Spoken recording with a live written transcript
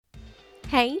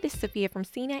Hey, this is Sophia from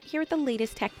CNET here with the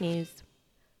latest tech news.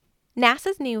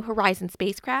 NASA's New Horizons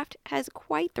spacecraft has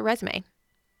quite the resume.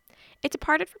 It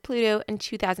departed for Pluto in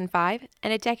 2005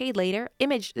 and a decade later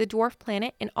imaged the dwarf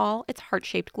planet in all its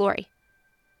heart-shaped glory.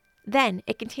 Then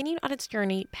it continued on its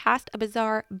journey past a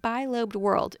bizarre bi-lobed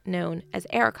world known as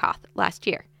Arakoth last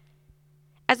year.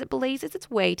 As it blazes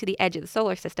its way to the edge of the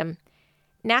solar system,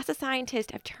 NASA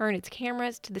scientists have turned its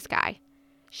cameras to the sky,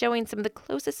 showing some of the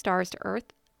closest stars to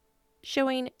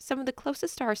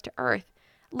Earth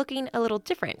looking a little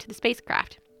different to the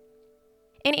spacecraft.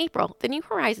 In April, the New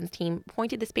Horizons team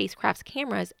pointed the spacecraft's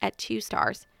cameras at two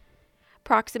stars,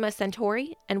 Proxima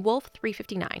Centauri and Wolf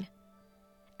 359.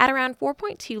 At around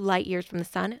 4.2 light years from the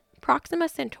Sun, Proxima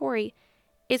Centauri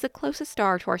is the closest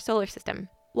star to our solar system,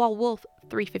 while Wolf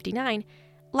 359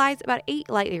 lies about 8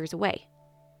 light years away.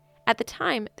 At the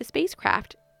time, the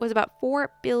spacecraft was about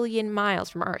 4 billion miles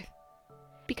from Earth.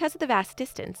 Because of the vast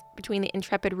distance between the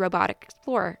intrepid robotic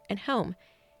explorer and home,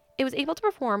 it was able to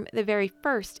perform the very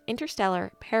first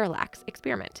interstellar parallax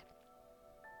experiment.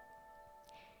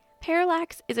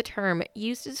 Parallax is a term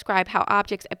used to describe how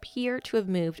objects appear to have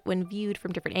moved when viewed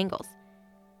from different angles.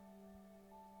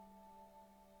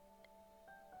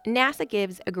 NASA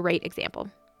gives a great example.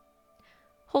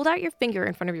 Hold out your finger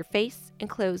in front of your face and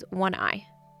close one eye.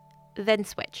 Then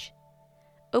switch.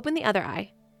 Open the other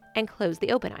eye and close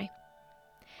the open eye.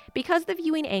 Because the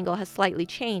viewing angle has slightly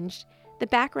changed, the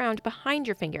background behind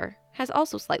your finger has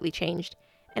also slightly changed,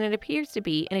 and it appears to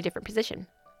be in a different position.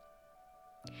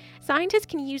 Scientists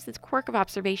can use this quirk of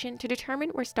observation to determine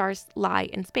where stars lie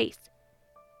in space.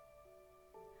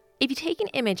 If you take an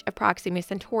image of Proxima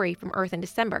Centauri from Earth in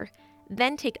December,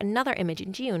 then take another image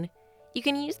in June, you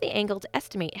can use the angle to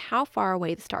estimate how far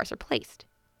away the stars are placed.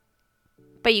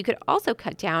 But you could also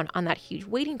cut down on that huge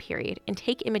waiting period and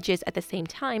take images at the same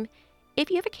time if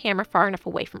you have a camera far enough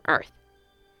away from Earth.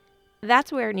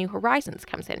 That's where New Horizons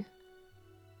comes in.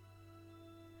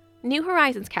 New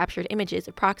Horizons captured images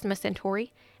of Proxima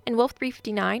Centauri and Wolf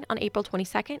 359 on April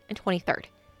 22nd and 23rd.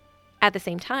 At the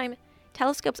same time,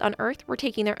 telescopes on Earth were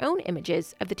taking their own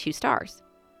images of the two stars.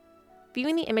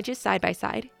 Viewing the images side by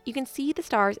side, you can see the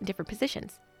stars in different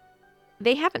positions.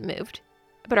 They haven't moved,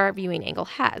 but our viewing angle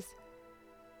has.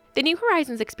 The New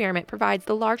Horizons experiment provides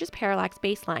the largest parallax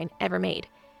baseline ever made,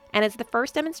 and is the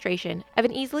first demonstration of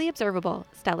an easily observable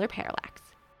stellar parallax.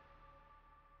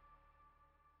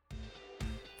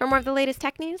 For more of the latest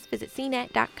tech news, visit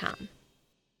cnet.com.